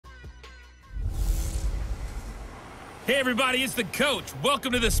Hey everybody, it's the coach.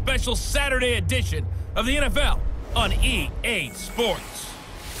 Welcome to the special Saturday edition of the NFL on EA Sports.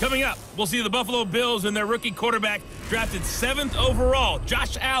 Coming up, we'll see the Buffalo Bills and their rookie quarterback drafted 7th overall,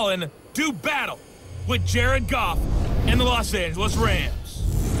 Josh Allen, do battle with Jared Goff and the Los Angeles Rams.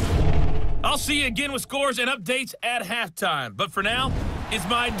 I'll see you again with scores and updates at halftime. But for now, it's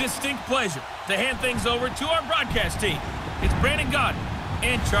my distinct pleasure to hand things over to our broadcast team. It's Brandon Gaudin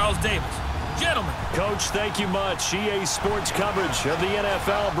and Charles Davis. Gentlemen. Coach, thank you much. EA Sports coverage of the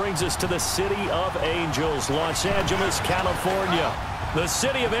NFL brings us to the City of Angels, Los Angeles, California. The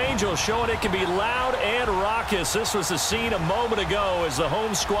City of Angels showing it can be loud and raucous. This was the scene a moment ago as the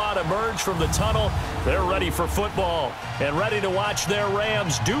home squad emerged from the tunnel. They're ready for football and ready to watch their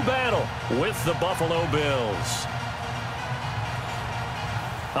Rams do battle with the Buffalo Bills.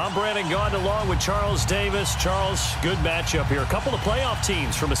 I'm Brandon Gaudin along with Charles Davis. Charles, good matchup here. A couple of playoff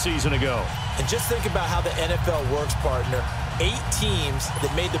teams from a season ago. And just think about how the NFL works, partner. 8 teams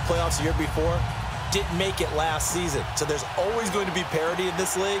that made the playoffs the year before didn't make it last season. So there's always going to be parity in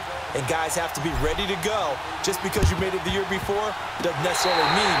this league, and guys have to be ready to go. Just because you made it the year before doesn't necessarily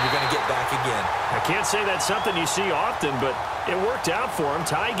mean you're going to get back again. I can't say that's something you see often, but it worked out for them.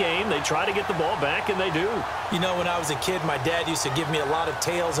 Tie game, they try to get the ball back, and they do. You know, when I was a kid, my dad used to give me a lot of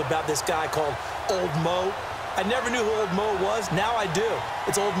tales about this guy called Old Mo. I never knew who Old Mo was. Now I do.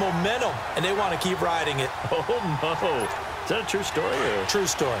 It's Old Momentum, and they want to keep riding it. Old Mo. Is that a true story? Or? True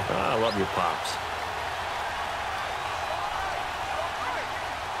story. Oh, I love your pops.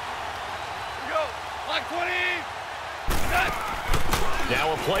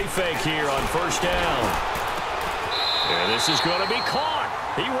 Now a play fake here on first down. And this is going to be caught.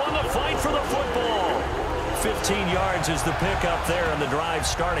 He won the fight for the football. 15 yards is the pickup there, and the drive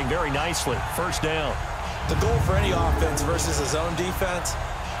starting very nicely. First down. The goal for any offense versus a zone defense,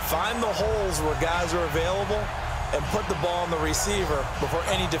 find the holes where guys are available and put the ball on the receiver before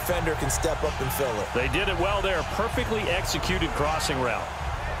any defender can step up and fill it. They did it well there. Perfectly executed crossing route.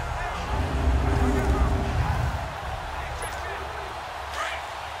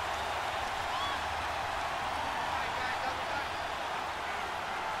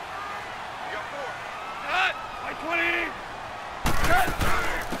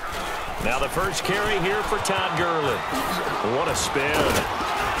 Now the first carry here for Todd Gurley. What a spin.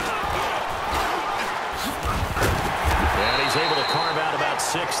 And he's able to carve out about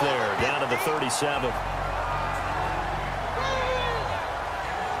 6 there, down to the 37.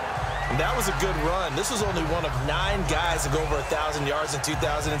 And that was a good run. This was only one of 9 guys to go over 1,000 yards in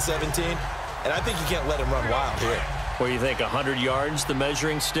 2017. And I think you can't let him run wild here. What do you think, 100 yards, the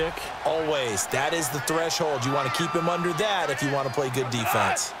measuring stick? Always. That is the threshold. You want to keep him under that if you want to play good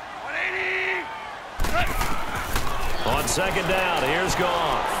defense. On second down, here's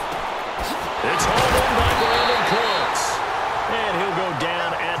Goff. It's hauled in by Brandon Cooks. And he'll go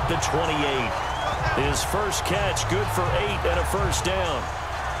down at the 28. His first catch, good for 8 and a first down.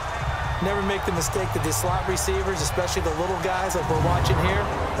 Never make the mistake that the slot receivers, especially the little guys like we're watching here,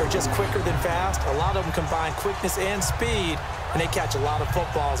 are just quicker than fast. A lot of them combine quickness and speed, and they catch a lot of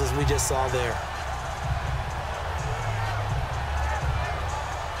footballs, as we just saw there.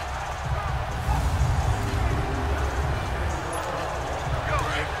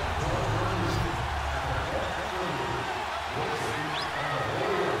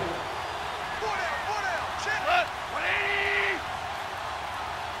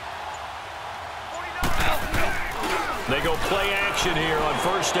 They go play action here on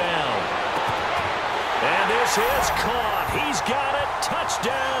first down. And this is caught. He's got it.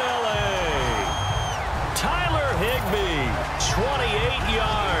 Touchdown, L.A. Tyler Higbee, 28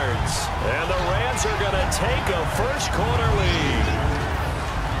 yards. And the Rams are going to take a first-quarter lead.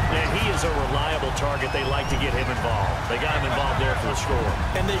 And he is a reliable target. They like to get him involved. They got him involved there for the score.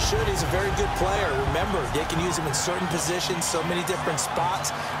 And they should. He's a very good player. Remember, they can use him in certain positions, so many different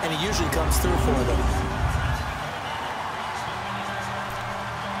spots, and he usually comes through for them.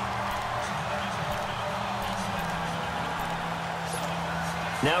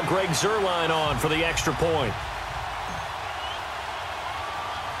 Now Greg Zuerlein on for the extra point.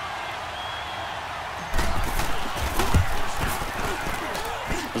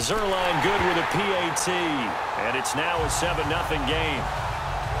 Zuerlein good with a PAT, and it's now a 7-0 game.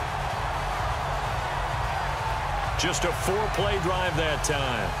 Just a 4-play drive that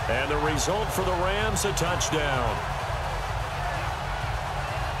time, and the result for the Rams, a touchdown.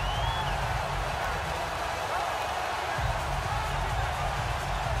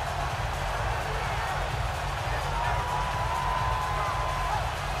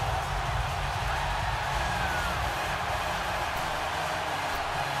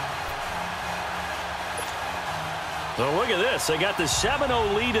 So look at this. They got the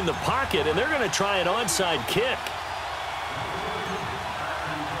 7-0 lead in the pocket, and they're going to try an onside kick.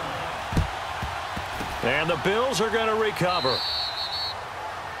 And the Bills are going to recover.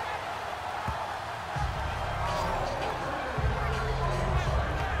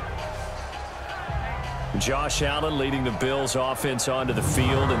 Josh Allen leading the Bills offense onto the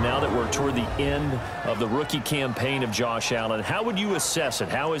field, and now that we're toward the end of the rookie campaign of Josh Allen, how would you assess it?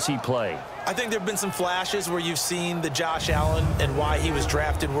 How has he played? I think there have been some flashes where you've seen the Josh Allen and why he was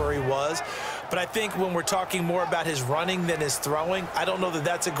drafted where he was. But I think when we're talking more about his running than his throwing, I don't know that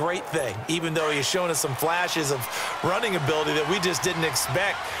that's a great thing, even though he's shown us some flashes of running ability that we just didn't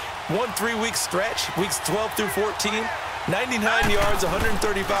expect. 1 3-week stretch, weeks 12 through 14, 99 yards, 135,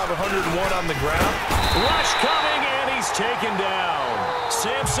 101 on the ground. Rush coming, and he's taken down.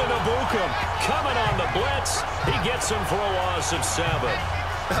 Samson Ebukam coming on the blitz. He gets him for a loss of 7.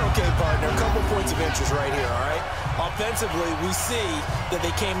 Okay, partner, a couple points of interest right here, all right? Offensively, we see that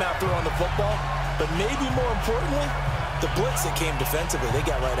they came out throwing the football, but maybe more importantly, the blitz that came defensively, they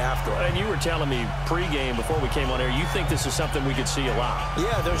got right after it. And you were telling me pregame before we came on air, you think this is something we could see a lot.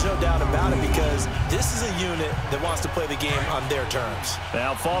 Yeah, there's no doubt about it because this is a unit that wants to play the game on their terms.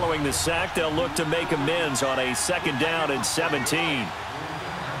 Now, following the sack, they'll look to make amends on a 2nd down and 17.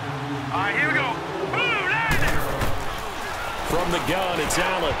 All right, here we go. From the gun, it's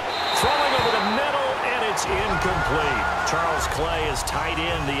Allen. Throwing over the middle, and it's incomplete. Charles Clay has tied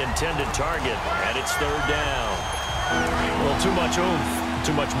in the intended target, and it's 3rd down. A little too much oomph,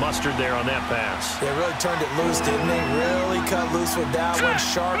 too much mustard there on that pass. They really turned it loose, didn't they? Really cut loose with that one.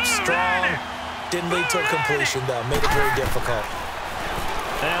 Sharp, strong. Didn't lead to a completion, though. Made it very difficult.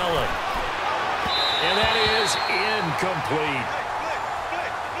 Allen. And that is incomplete.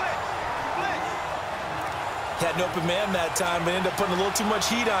 Had an open man that time, but ended up putting a little too much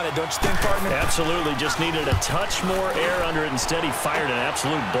heat on it, don't you think, partner? Absolutely. Just needed a touch more air under it. Instead, he fired an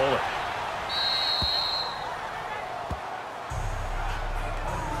absolute bullet.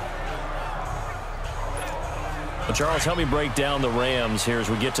 Well, Charles, help me break down the Rams here as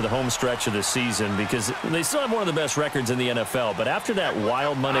we get to the home stretch of the season, because they still have one of the best records in the NFL. But after that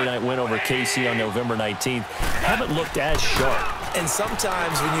wild Monday night win over KC on November 19th, haven't looked as sharp. And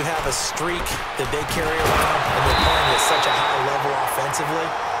sometimes when you have a streak that they carry around and they're playing at such a high level offensively,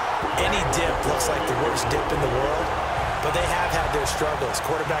 any dip looks like the worst dip in the world. But they have had their struggles.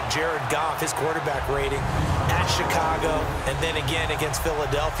 Quarterback Jared Goff, his quarterback rating at Chicago, and then again against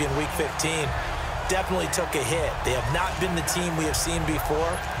Philadelphia in Week 15, definitely took a hit. They have not been the team we have seen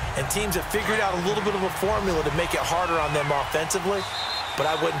before, and teams have figured out a little bit of a formula to make it harder on them offensively. But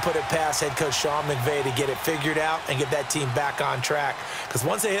I wouldn't put it past head coach Sean McVay to get it figured out and get that team back on track. Because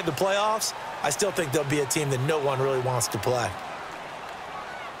once they hit the playoffs, I still think they'll be a team that no one really wants to play.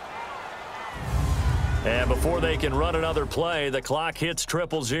 And before they can run another play, the clock hits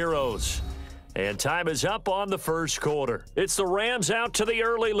triple zeros. And time is up on the 1st quarter. It's the Rams out to the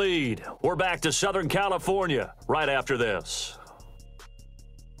early lead. We're back to Southern California right after this.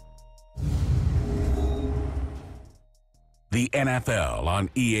 The NFL on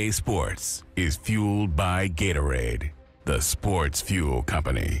EA Sports is fueled by Gatorade, the sports fuel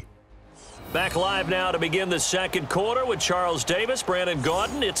company. Back live now to begin the 2nd quarter with Charles Davis, Brandon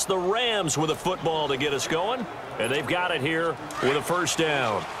Gaudin. It's the Rams with a football to get us going, and they've got it here with a 1st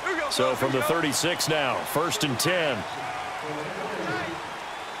down. So from the 36 now, 1st and 10.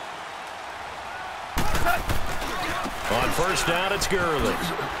 On 1st down, it's Gurley.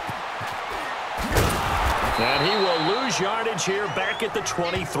 And he will lose yardage here back at the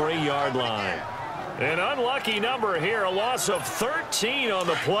 23-yard line. An unlucky number here, a loss of 13 on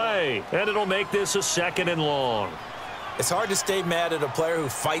the play. And it'll make this a 2nd and long. It's hard to stay mad at a player who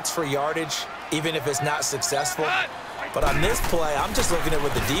fights for yardage, even if it's not successful. But on this play, I'm just looking at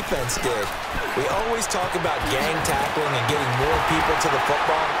what the defense did. We always talk about gang tackling and getting more people to the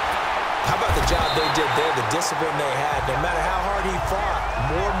football. How about the job they did there, the discipline they had? No matter how hard he fought,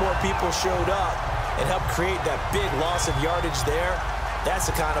 more and more people showed up and helped create that big loss of yardage there. That's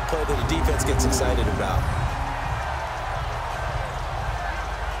the kind of play that the defense gets excited about.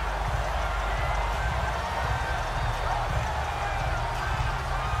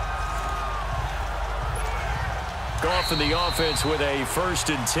 Goff in the offense with a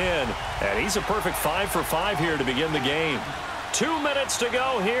 1st and 10. And he's a perfect 5 for 5 here to begin the game. 2 minutes to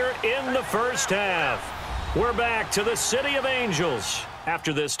go here in the 1st half. We're back to the City of Angels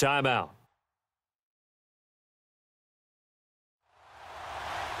after this timeout.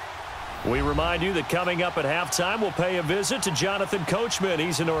 We remind you that coming up at halftime, we'll pay a visit to Jonathan Coachman.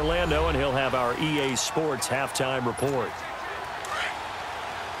 He's in Orlando, and he'll have our EA Sports halftime report.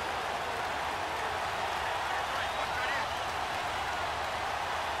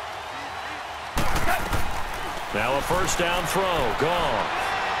 Now a first down throw. Gone.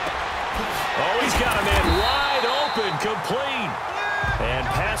 Oh, he's got a man wide open. Complete. And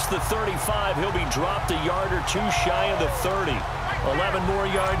past the 35, he'll be dropped a yard or two shy of the 30. 11 more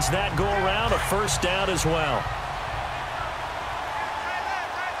yards that go around. A first down as well.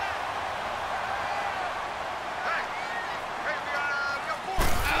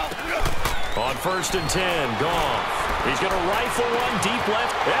 On 1st and 10, Goff. He's going to rifle one deep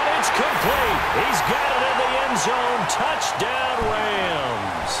left, and it's complete. He's got it in the end zone. Touchdown,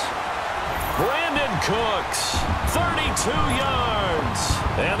 Rams. Brandon Cooks, 32 yards.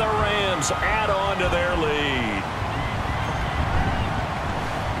 And the Rams add on to their lead.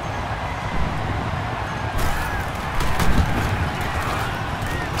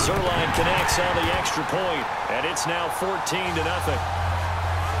 Zerline connects on the extra point, and it's now 14-0.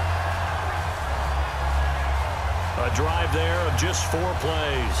 A drive there of just 4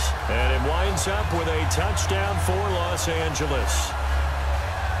 plays. And it winds up with a touchdown for Los Angeles.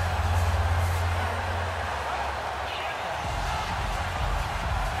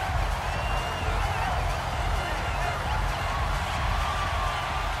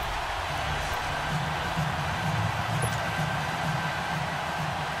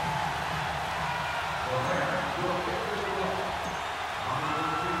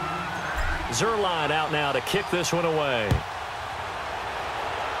 Zerline out now to kick this one away.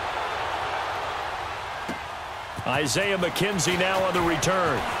 Isaiah McKenzie now on the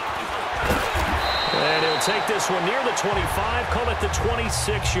return. And he'll take this one near the 25, call it the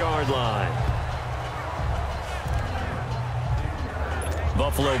 26-yard line.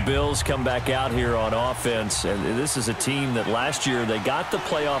 Buffalo Bills come back out here on offense, and this is a team that last year they got the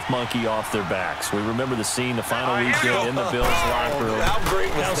playoff monkey off their backs. We remember the scene, the final weekend in the Bills locker room. How great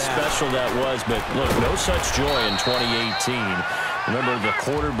was How special that was, but look, no such joy in 2018. Remember the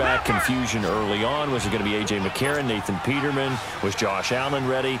quarterback confusion early on. Was it going to be A.J. McCarron, Nathan Peterman? Was Josh Allen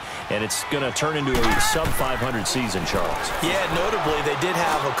ready? And it's going to turn into a sub-500 season, Charles. Yeah, notably, they did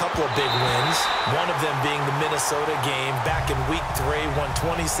have a couple of big wins. One of them being the Minnesota game back in Week 3, won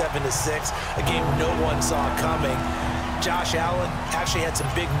 27-6, a game no one saw coming. Josh Allen actually had some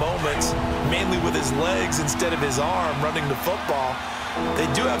big moments, mainly with his legs instead of his arm running the football. They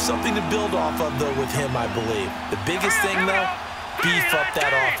do have something to build off of, though, with him, I believe. The biggest thing, though, beef up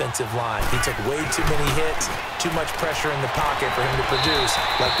that offensive line. He took way too many hits, too much pressure in the pocket for him to produce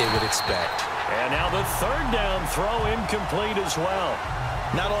like they would expect. And now the 3rd down throw incomplete as well.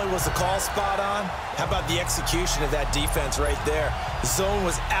 Not only was the call spot on, how about the execution of that defense right there? The zone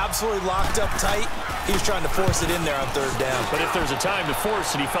was absolutely locked up tight. He was trying to force it in there on 3rd down. But if there's a time to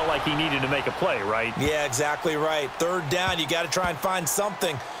force it, he felt like he needed to make a play, right? Yeah, exactly right. 3rd down, you got to try and find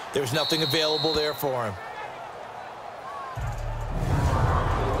something. There's nothing available there for him.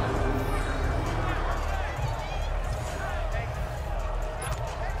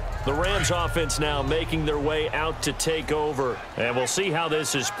 The Rams offense now making their way out to take over. And we'll see how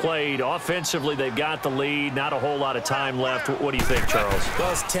this is played. Offensively, they've got the lead. Not a whole lot of time left. What do you think, Charles?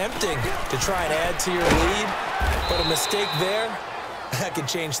 Well, it's tempting to try and add to your lead, but a mistake there, that can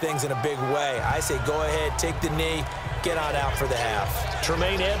change things in a big way. I say go ahead, take the knee, get on out for the half.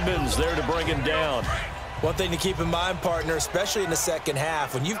 Tremaine Edmonds there to bring him down. One thing to keep in mind, partner, especially in the second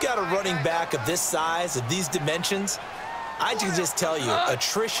half, when you've got a running back of this size, of these dimensions, I can just tell you,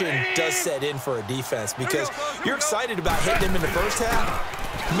 attrition does set in for a defense because you're excited about hitting him in the first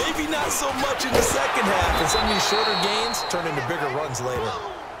half. Maybe not so much in the second half, and some of these shorter gains turn into bigger runs later.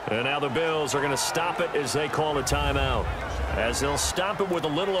 And now the Bills are going to stop it as they call a timeout. As they'll stop it with a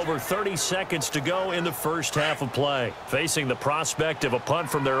little over 30 seconds to go in the first half of play. Facing the prospect of a punt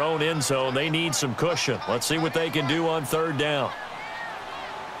from their own end zone, they need some cushion. Let's see what they can do on 3rd down.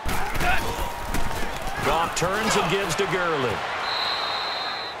 Goff turns and gives to Gurley.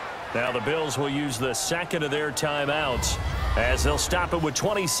 Now the Bills will use the second of their timeouts as they'll stop it with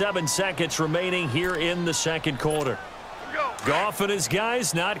 27 seconds remaining here in the second quarter. Goff and his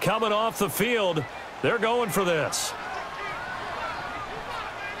guys not coming off the field. They're going for this.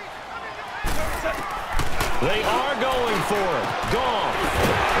 They are going for it. Goff.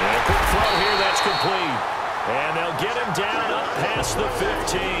 And a quick throw here that's complete. And they'll get him down up past the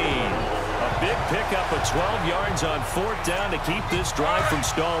 15. A big pickup of 12 yards on 4th down to keep this drive from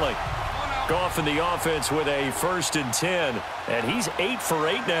stalling. Goff in the offense with a 1st and 10. And he's 8 for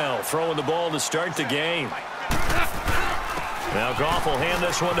 8 now, throwing the ball to start the game. Now Goff will hand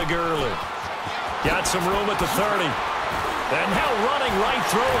this one to Gurley. Got some room at the 30. And now running right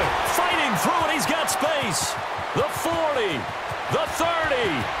through it. Fighting through it. He's got space. The 40. The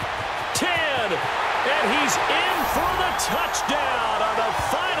 30. 10. And he's in for the touchdown on the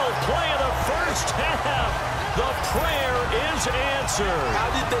final play of the first half. The answered. How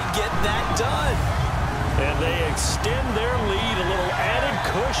did they get that done? And they extend their lead, a little added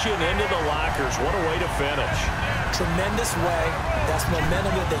cushion into the lockers. What a way to finish. Tremendous way. That's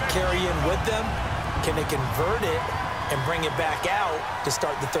momentum that they carry in with them. Can they convert it and bring it back out to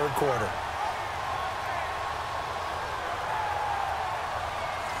start the third quarter?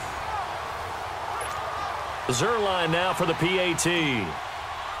 Zerline now for the PAT.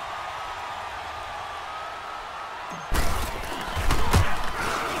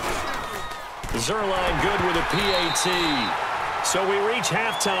 Zerline good with a PAT. So we reach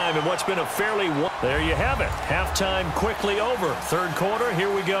halftime in what's been a fairly... There you have it. Halftime quickly over. Third quarter, here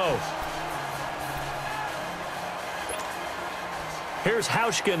we go. Here's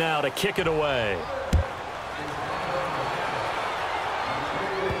Hauschka now to kick it away.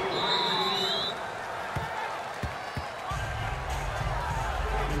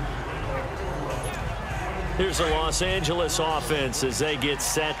 Here's the Los Angeles offense as they get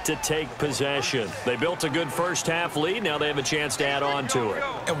set to take possession. They built a good first-half lead. Now they have a chance to add on to it.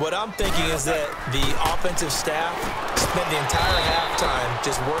 And what I'm thinking is that the offensive staff spent the entire halftime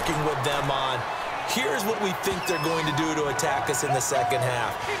just working with them on, here's what we think they're going to do to attack us in the second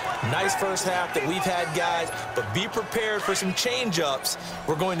half. Nice first half that we've had, guys, but be prepared for some change-ups.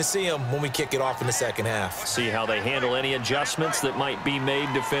 We're going to see them when we kick it off in the second half. See how they handle any adjustments that might be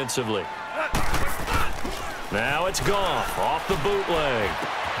made defensively. Now it's Goff off the bootleg.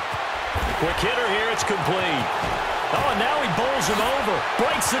 Quick hitter here, it's complete. Oh, and now he bowls him over.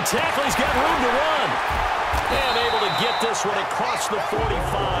 Breaks the tackle, he's got room to run. And able to get this one across the 45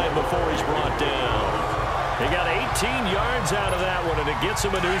 before he's brought down. He got 18 yards out of that one, and it gets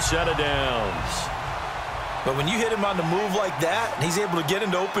him a new set of downs. But when you hit him on the move like that, and he's able to get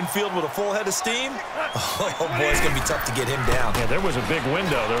into open field with a full head of steam, oh boy, it's going to be tough to get him down. Yeah, there was a big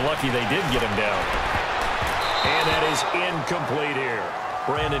window. They're lucky they did get him down. And that is incomplete here.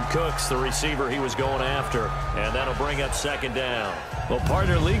 Brandon Cooks, the receiver he was going after. And that'll bring up second down. Well,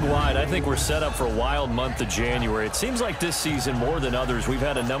 partner, league-wide, I think we're set up for a wild month of January. It seems like this season, more than others, we've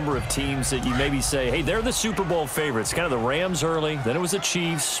had a number of teams that you maybe say, hey, they're the Super Bowl favorites. Kind of the Rams early, then it was the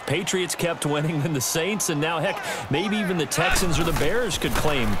Chiefs. Patriots kept winning, then the Saints, and now, heck, maybe even the Texans or the Bears could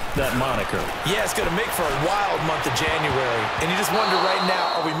claim that moniker. Yeah, it's going to make for a wild month of January. And you just wonder right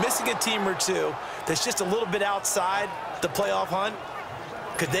now, are we missing a team or two that's just a little bit outside the playoff hunt?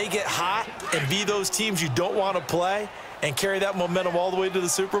 Could they get hot and be those teams you don't want to play and carry that momentum all the way to the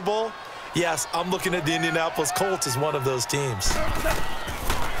Super Bowl? Yes, I'm looking at the Indianapolis Colts as one of those teams.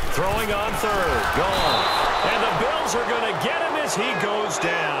 Throwing on third, gone. And the Bills are going to get him as he goes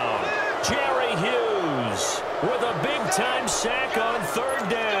down. Jerry Hughes with a big-time sack on third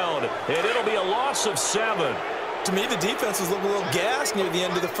down. And it'll be a loss of 7. To me, the defense was looking a little gassed near the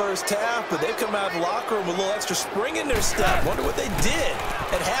end of the first half, but they've come out of the locker room with a little extra spring in their step. Wonder what they did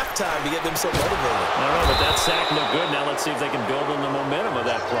at halftime to get them so motivated. I don't know, but that sack looked good. Now let's see if they can build on the momentum of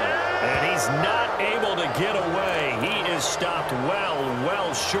that play. And he's not able to get away. He is stopped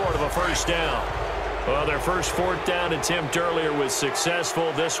well short of a first down. Well, their first fourth down attempt earlier was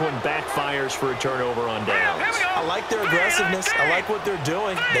successful. This one backfires for a turnover on downs. I like their aggressiveness. I like what they're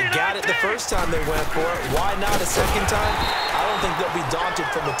doing. They got it the first time they went for it. Why not a second time? I don't think they'll be daunted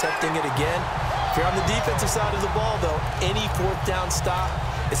from attempting it again. If you're on the defensive side of the ball, though, any fourth down stop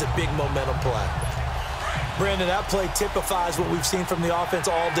is a big momentum play. Brandon, that play typifies what we've seen from the offense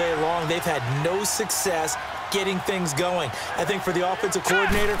all day long. They've had no success getting things going. I think for the offensive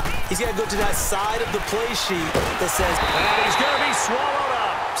coordinator, he's got to go to that side of the play sheet that says, and he's going to be swallowed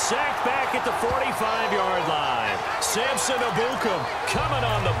up. Sacked back at the 45-yard line. Samson Abukum coming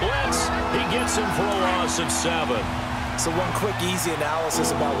on the blitz. He gets him for a loss of 7. So one quick, easy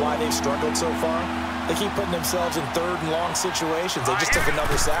analysis about why they've struggled so far. They keep putting themselves in third and long situations. They just took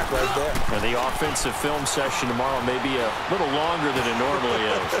another sack right there. And the offensive film session tomorrow may be a little longer than it normally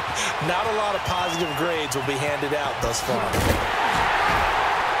is. Not a lot of positive grades will be handed out thus far.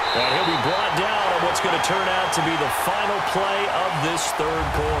 And he'll be brought down on what's going to turn out to be the final play of this third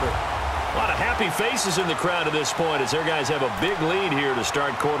quarter. A lot of happy faces in the crowd at this point as their guys have a big lead here to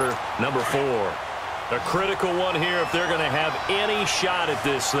start quarter number 4. A critical one here if they're going to have any shot at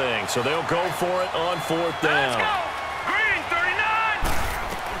this thing. So they'll go for it on fourth down. Let's go! Green,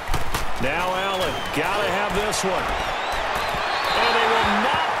 39! Now Allen, got to have this one. And they will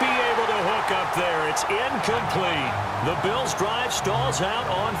not be able to hook up there. It's incomplete. The Bills' drive stalls out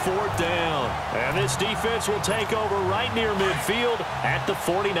on fourth down. And this defense will take over right near midfield at the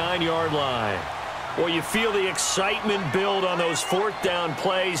 49-yard line. Well, you feel the excitement build on those fourth down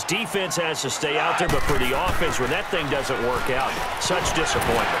plays. Defense has to stay out there, but for the offense, when that thing doesn't work out, such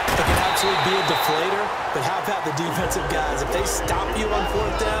disappointment. It can absolutely be a deflator, but how about the defensive guys? If they stop you on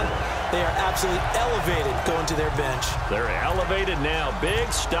fourth down, they are absolutely elevated going to their bench. They're elevated now. Big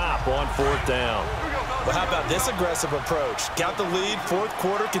stop on fourth down. But how about this aggressive approach? Got the lead, fourth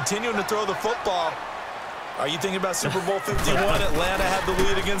quarter, continuing to throw the football. Are you thinking about Super Bowl 51? Atlanta had the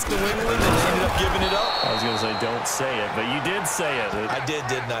lead against New England, and they ended up giving it up. I was going to say, don't say it, but you did say it. I did,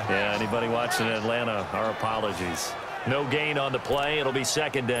 didn't I? Yeah, anybody watching Atlanta, our apologies. No gain on the play. It'll be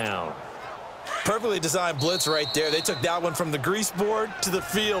second down. Perfectly designed blitz right there. They took that one from the grease board to the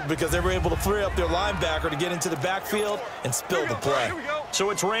field because they were able to free up their linebacker to get into the backfield and spill the play. So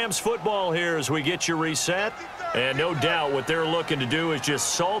it's Rams football here as we get you reset. And no doubt what they're looking to do is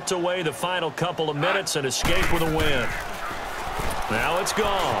just salt away the final couple of minutes and escape with a win. Now it's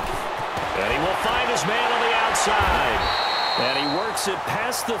gone. And he will find his man on the outside. And he works it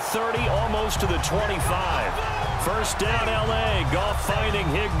past the 30, almost to the 25. First down, L.A. Goff finding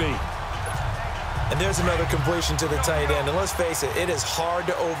Higbee. And there's another completion to the tight end. And let's face it, it is hard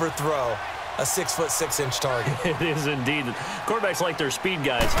to overthrow a 6'6" target. It is indeed. Quarterbacks like their speed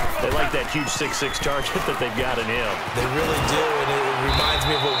guys. They like that huge 6'6" target that they've got in him. They really do, and it reminds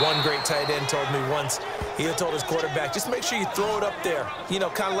me of what one great tight end told me once. He had told his quarterback, just make sure you throw it up there. You know,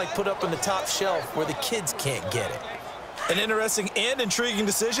 kind of like put up on the top shelf where the kids can't get it. An interesting and intriguing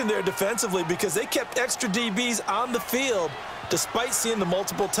decision there defensively because they kept extra DBs on the field despite seeing the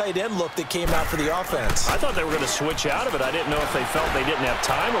multiple tight end look that came out for the offense. I thought they were going to switch out of it. I didn't know if they felt they didn't have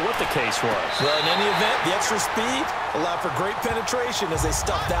time or what the case was. Well, in any event, the extra speed allowed for great penetration as they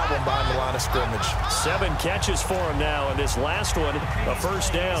stuffed that one behind the line of scrimmage. 7 catches for him now, and this last one, a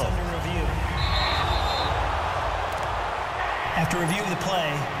first down. After review of the play,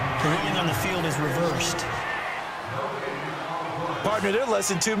 the ruling on the field is reversed. Partner, they're less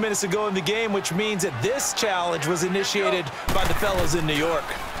than 2 minutes ago in the game, which means that this challenge was initiated by the fellows in New York.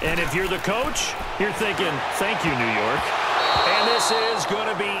 And if you're the coach, you're thinking, thank you, New York. And this is going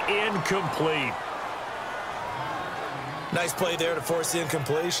to be incomplete. Nice play there to force the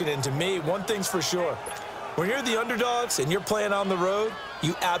incompletion. And to me, one thing's for sure. When you're the underdogs and you're playing on the road,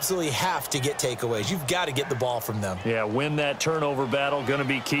 you absolutely have to get takeaways. You've got to get the ball from them. Yeah, win that turnover battle, going to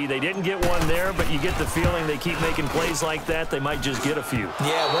be key. They didn't get one there, but you get the feeling they keep making plays like that, they might just get a few.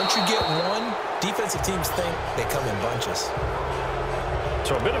 Yeah, once you get one, defensive teams think they come in bunches.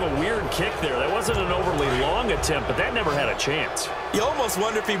 So a bit of a weird kick there. That wasn't an overly long attempt, but that never had a chance. You almost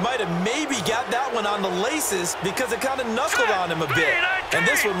wonder if he might have maybe got that one on the laces because it kind of knuckled on him a bit. And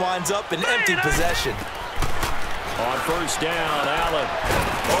this one winds up in empty possession. On first down, Allen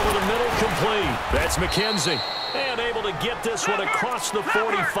over the middle, complete. That's McKenzie. And able to get this one across the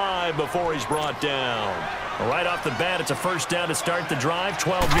 45 before he's brought down. Right off the bat, it's a first down to start the drive,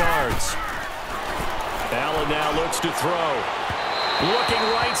 12 yards. Allen now looks to throw. Looking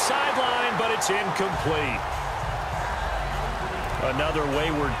right sideline, but it's incomplete. Another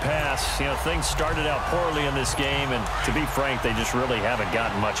wayward pass. You know, things started out poorly in this game, and to be frank, they just really haven't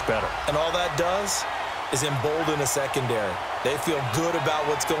gotten much better. And all that does is embolden a secondary. They feel good about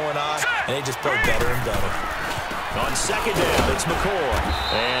what's going on, and they just play better and better. On second down, it's McCoy.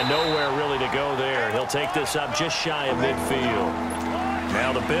 And nowhere really to go there. He'll take this up just shy of midfield.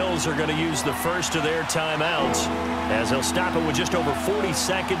 Now the Bills are going to use the first of their timeouts as they'll stop it with just over 40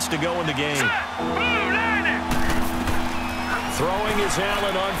 seconds to go in the game. Throwing is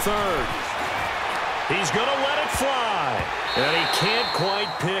Allen on third. He's going to let it fly. And he can't quite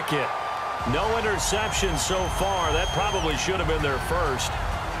pick it. No interceptions so far. That probably should have been their first,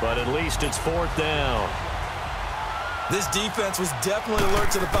 but at least it's fourth down. This defense was definitely alert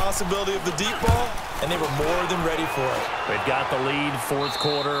to the possibility of the deep ball, and they were more than ready for it. They've got the lead, fourth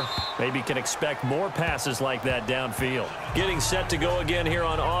quarter. Maybe can expect more passes like that downfield. Getting set to go again here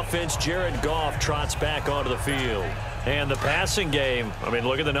on offense, Jared Goff trots back onto the field. And the passing game, I mean,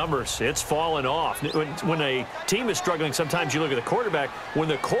 look at the numbers. It's fallen off. When a team is struggling, sometimes you look at the quarterback. When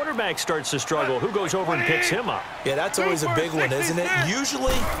the quarterback starts to struggle, who goes over and picks him up? Yeah, that's always a big one, isn't it?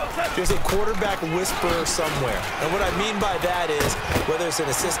 Usually, there's a quarterback whisperer somewhere. And what I mean by that is, whether it's an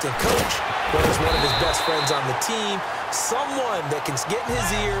assistant coach, whether it's one of his best friends on the team, someone that can get in his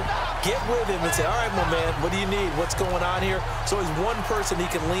ear, get with him and say, all right, my man, what do you need? What's going on here? So there's one person he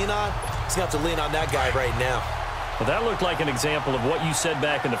can lean on. He's going to have to lean on that guy right now. Well, that looked like an example of what you said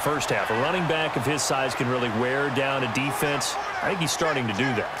back in the first half. A running back of his size can really wear down a defense. I think he's starting to do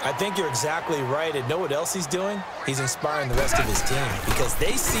that. I think you're exactly right. And know what else he's doing? He's inspiring the rest of his team because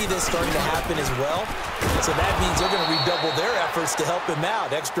they see this starting to happen as well. So that means they're going to redouble their efforts to help him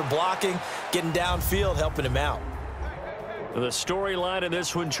out. Extra blocking, getting downfield, helping him out. The storyline in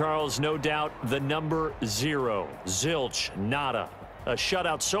this one, Charles, no doubt the number 0. Zilch, nada. A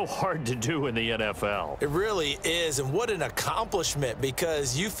shutout so hard to do in the NFL. It really is, and what an accomplishment,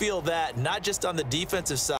 because you feel that not just on the defensive side.